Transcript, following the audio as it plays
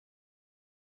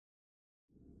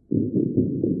This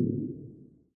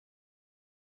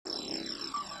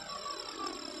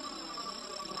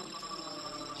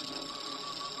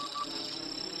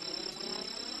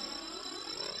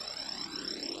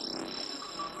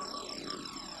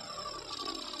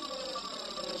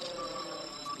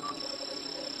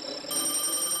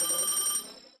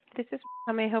is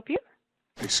how may I help you?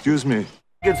 Excuse me.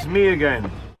 It's me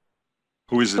again.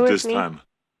 Who is it this time?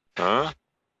 Huh?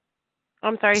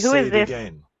 I'm sorry, who Say is it this?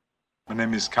 again. My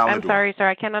name is Calidor. I'm sorry, sir,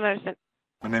 I cannot understand.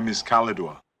 My name is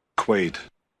Calidor. Quaid.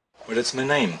 Well, that's my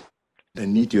name. I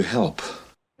need your help.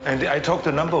 And I talked to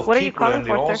a number of What are you people, calling and they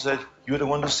for, all sir? said you're the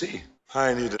one to see.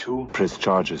 I need to press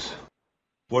charges.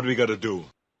 What do we gotta do?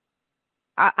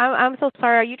 I'm so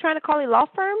sorry. Are you trying to call a law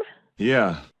firm?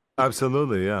 Yeah.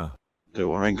 Absolutely, yeah. The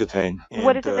orangutan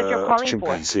What is it that you're calling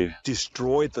chimpanzee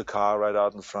destroyed the car right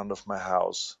out in front of my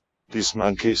house. These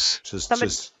monkeys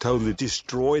just totally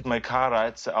destroyed my car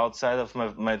right outside of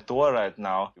my door right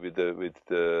now with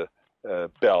the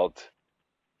belt.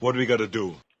 What do we gotta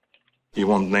do? You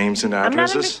want names and I'm not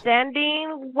addresses?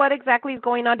 understanding what exactly is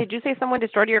going on. Did you say someone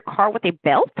destroyed your car with a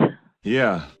belt?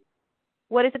 Yeah.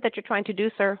 What is it that you're trying to do,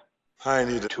 sir? I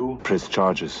need to press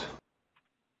charges.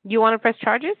 You want to press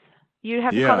charges? You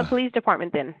have to call the police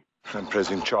department then. I'm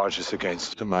pressing charges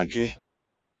against the monkey.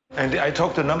 And I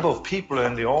talked to a number of people,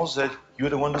 and they all said you're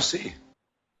the one to see.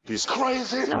 These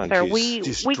crazy No, monkeys sir.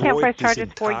 We can't press destroyed this charges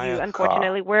for you, entire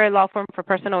unfortunately. We're a law firm for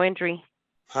personal injury.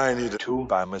 car. I need to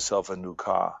buy myself a new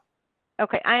car.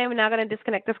 Okay, I am now going to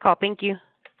disconnect this call. Thank you.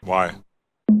 Why?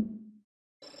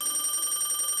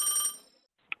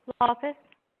 Law office.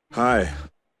 Hi.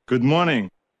 Good morning.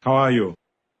 How are you?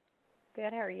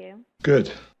 Good, how are you?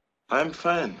 Good. I'm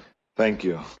fine. Thank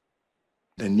you.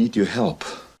 I need your help.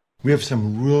 We have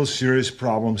some real serious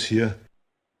problems here.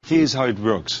 Here's how it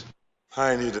works.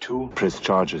 I need to press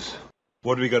charges.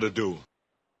 What do we gotta do?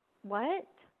 What?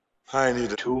 I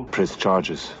need to press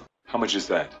charges. How much is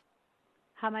that?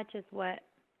 How much is what?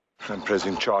 I'm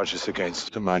pressing charges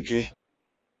against the monkey.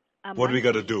 What do we Monkey?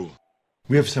 gotta do?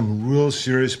 We have some real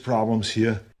serious problems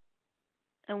here.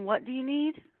 And what do you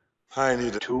need? I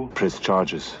need to press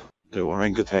charges. The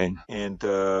orangutan and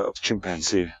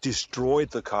chimpanzee destroyed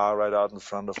the car right out in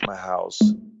front of my house.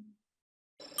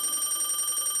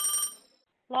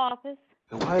 Law office.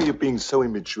 Why are you being so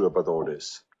immature about all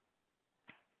this?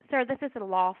 Sir, this is a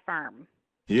law firm.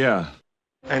 Yeah.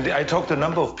 And I talked to a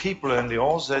number of people, and they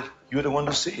all said you're the one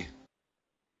to see.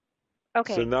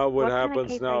 Okay. So now what kind of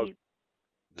happens case now? are you-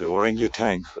 The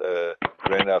orangutan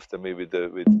ran after me with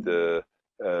the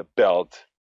belt.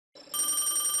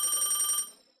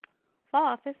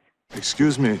 Law office.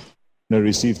 Excuse me. I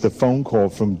received a phone call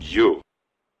from you.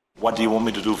 What do you want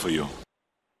me to do for you?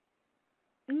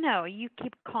 No, you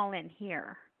keep calling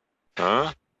here.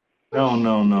 Huh? No.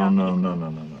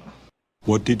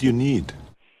 What did you need?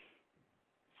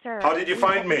 Sir. How did you we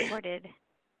find have me? reported-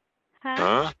 Huh?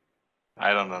 Huh?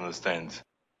 I don't understand.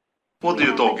 What are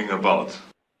you talking about?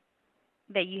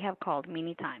 That you have called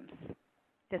many times.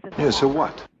 This is a Yeah, law so firm,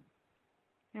 what?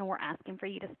 and we're asking for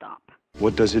you to stop.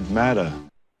 What does it matter?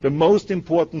 The most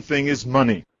important thing is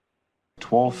money.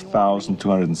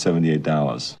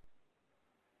 $12,278.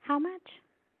 How much?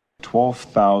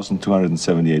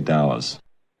 $12,278.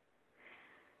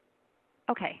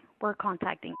 Okay, we're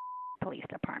contacting police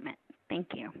department.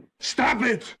 Thank you. Stop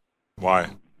it! Why?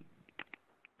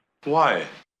 Why?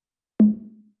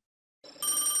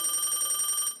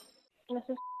 This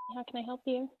is how can I help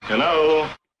you? Hello.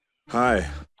 Hi.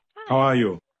 How are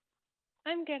you?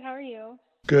 I'm good. How are you?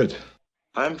 Good.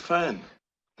 I'm fine.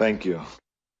 Thank you.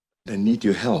 I need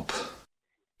your help.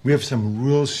 We have some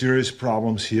real serious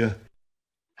problems here.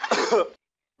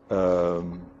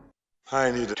 I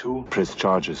need to press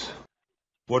charges.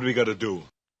 What do we gotta do?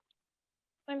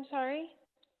 I'm sorry.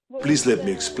 What Please was let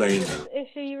me the explain.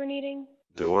 issue you were needing?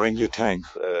 The orangutan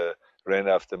ran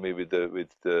after me with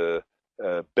the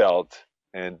belt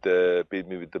and beat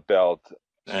me with the belt.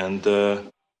 And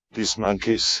these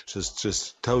monkeys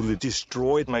just totally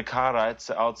destroyed my car right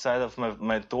outside of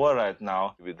my door right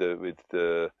now with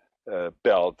the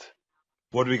belt.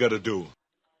 What do we gotta do?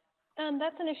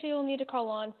 That's an issue you'll need to call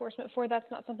law enforcement for. That's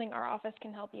not something our office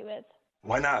can help you with.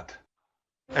 Why not?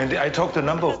 And I talked to a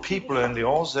number of people, and they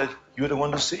all said you're the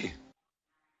one to see.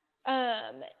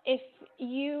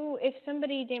 If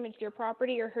somebody damaged your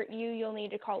property or hurt you, you'll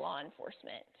need to call law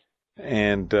enforcement.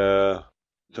 And the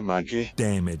monkey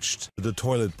damaged the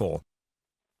toilet bowl.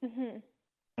 Mm-hmm.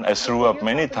 I threw up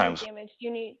many If your property is times.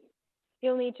 damaged,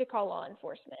 you'll need to call law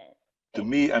enforcement. To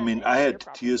me, I mean, I Your had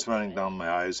property tears is running damaged. down my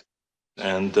eyes.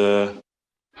 And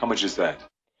how much is that?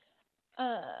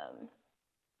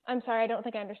 I'm sorry, I don't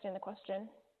think I understand the question.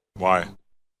 Why?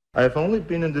 I've only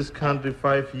been in this country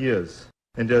 5 years,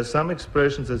 and there are some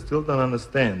expressions I still don't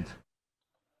understand.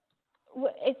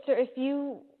 Sir, if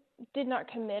you did not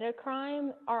commit a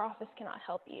crime, our office cannot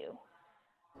help you.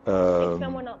 If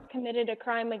someone else committed a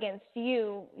crime against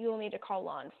you, you'll need to call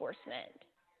law enforcement.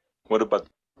 What about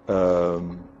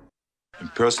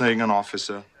impersonating an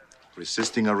officer,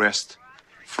 resisting arrest,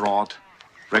 fraud,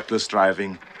 reckless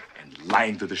driving, and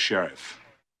lying to the sheriff?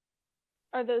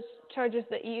 Are those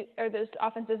those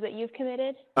offenses that you've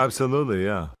committed? Absolutely,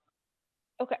 yeah.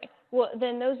 Okay. Well,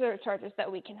 then those are charges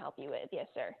that we can help you with. Yes,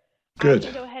 sir. Good. I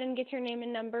can go ahead and get your name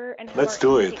and number and have Let's our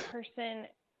do it. intake person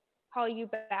call you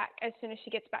back as soon as she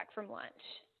gets back from lunch.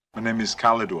 My name is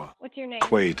Kalidor. What's your name?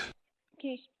 Quaid.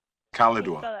 Can you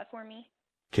Kalidor. spell that for me?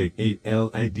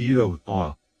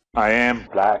 Kalidor. I am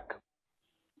black.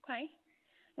 Okay.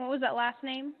 What was that last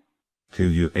name?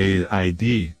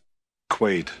 Quaid.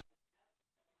 Quaid.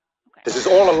 Okay. This is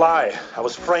all a lie. I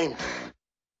was framed.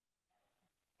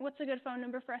 What's a good phone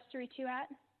number for us to reach you at?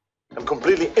 I'm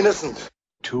completely innocent.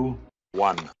 2,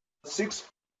 1. 6,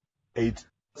 8,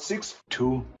 6,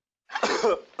 2,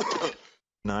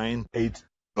 9, 8,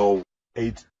 no.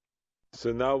 8.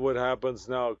 So now what happens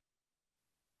now?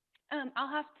 I'll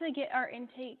have to get our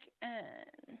intake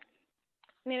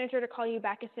manager to call you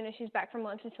back as soon as she's back from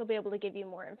lunch, and she'll be able to give you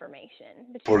more information.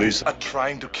 But police are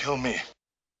trying to kill me.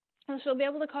 she'll be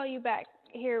able to call you back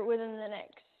here within the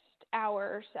next hour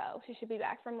or so. She should be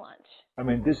back from lunch. I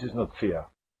mean, this is not fair.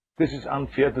 This is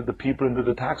unfair to the people and to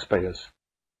the taxpayers.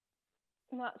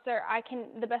 Well, sir,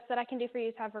 the best that I can do for you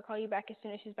is have her call you back as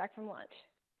soon as she's back from lunch.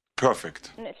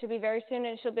 Perfect. And it should be very soon,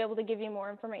 and she'll be able to give you more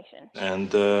information.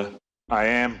 And I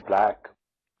am black.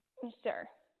 Yes, sir.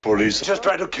 Police just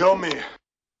try to kill me. Take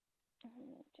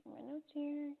my notes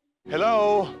here.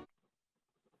 Hello?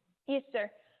 Yes,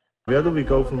 sir. Where do we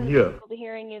go from here? To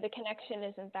hearing you, the connection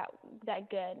isn't that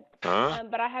good. Huh?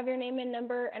 But I have your name and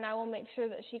number, and I will make sure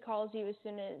that she calls you as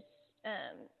soon as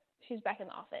she's back in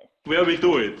the office. Where we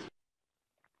do it?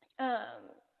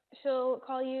 She'll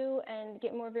call you and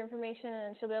get more of your information,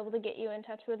 and she'll be able to get you in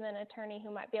touch with an attorney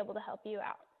who might be able to help you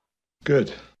out.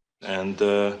 Good. And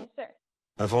Yes, sir.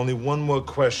 I've only one more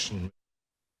question.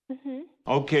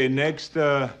 okay, next.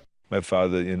 My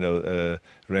father,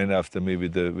 ran after me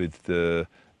with the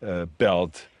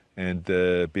belt and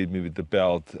beat me with the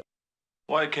belt.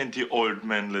 Why can't the old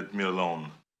man let me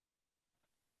alone?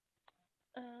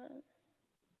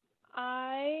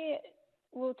 I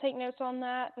will take notes on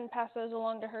that and pass those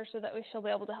along to her so that she'll be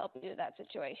able to help you with that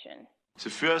situation. It's the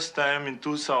first time in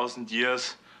 2,000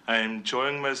 years I am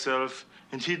enjoying myself,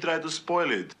 and he tried to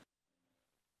spoil it.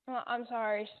 Well, I'm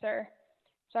sorry, sir.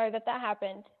 Sorry that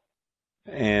happened.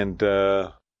 And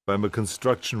I'm a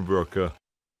construction worker.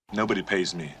 nobody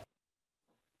pays me.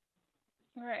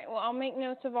 All right. Well, I'll make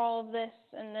notes of all of this,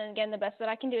 and then again, the best that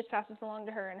I can do is pass this along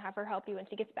to her and have her help you when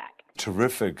she gets back.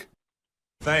 Terrific.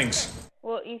 Thanks.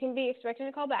 Well, you can be expecting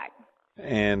a call back.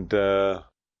 And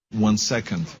 1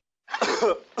 second.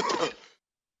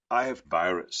 I have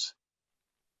virus.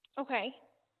 Okay.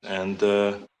 And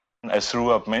I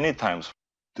threw up many times.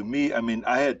 To me,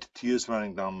 I had tears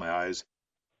running down my eyes.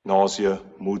 Nausea,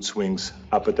 mood swings,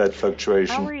 appetite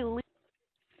fluctuation. How are you?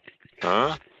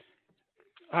 Huh?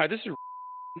 Hi, this is.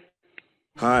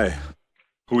 Hi.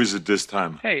 Who is it this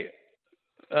time? Hey,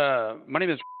 my name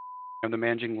is. I'm the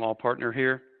managing law partner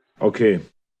here. Okay.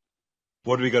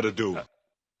 What do we got to do?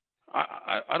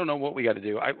 I don't know what we got to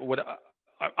do.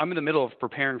 I'm in the middle of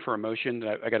preparing for a motion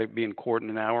that I got to be in court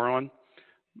in an hour on,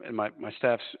 and my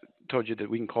staff's told you that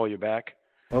we can call you back.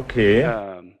 Okay.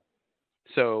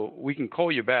 So we can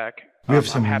call you back. We have I'm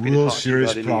some happy to real talk to you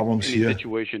serious about problems any here.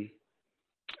 situation.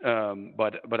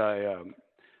 But I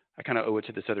kind of owe it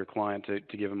to this other client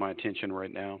to give him my attention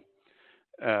right now.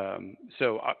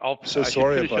 So I should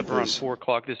finish up around 4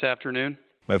 o'clock this afternoon.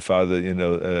 My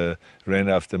father, ran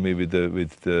after me with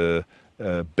the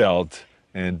belt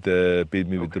and beat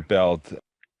me with the belt.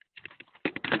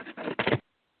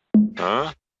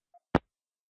 Huh?